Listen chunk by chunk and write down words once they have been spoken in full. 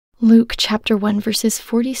Luke chapter 1 verses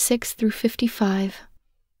 46 through 55.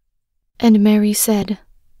 And Mary said,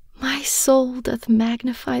 My soul doth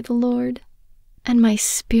magnify the Lord, and my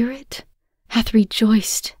spirit hath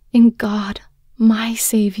rejoiced in God my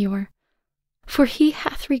Saviour. For he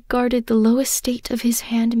hath regarded the low estate of his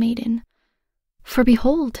handmaiden. For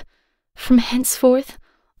behold, from henceforth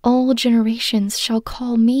all generations shall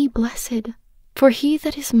call me blessed. For he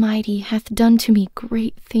that is mighty hath done to me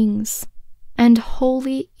great things, and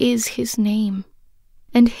holy is his name.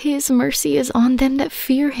 And his mercy is on them that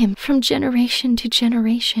fear him from generation to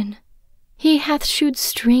generation. He hath shewed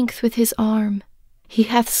strength with his arm. He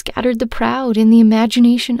hath scattered the proud in the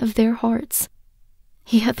imagination of their hearts.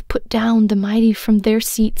 He hath put down the mighty from their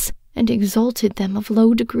seats, and exalted them of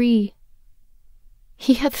low degree.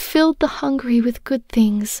 He hath filled the hungry with good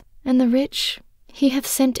things, and the rich he hath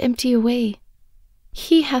sent empty away.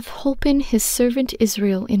 He hath holpen his servant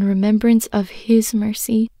Israel in remembrance of his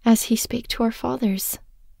mercy, as he spake to our fathers,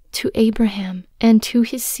 to Abraham, and to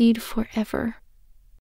his seed forever.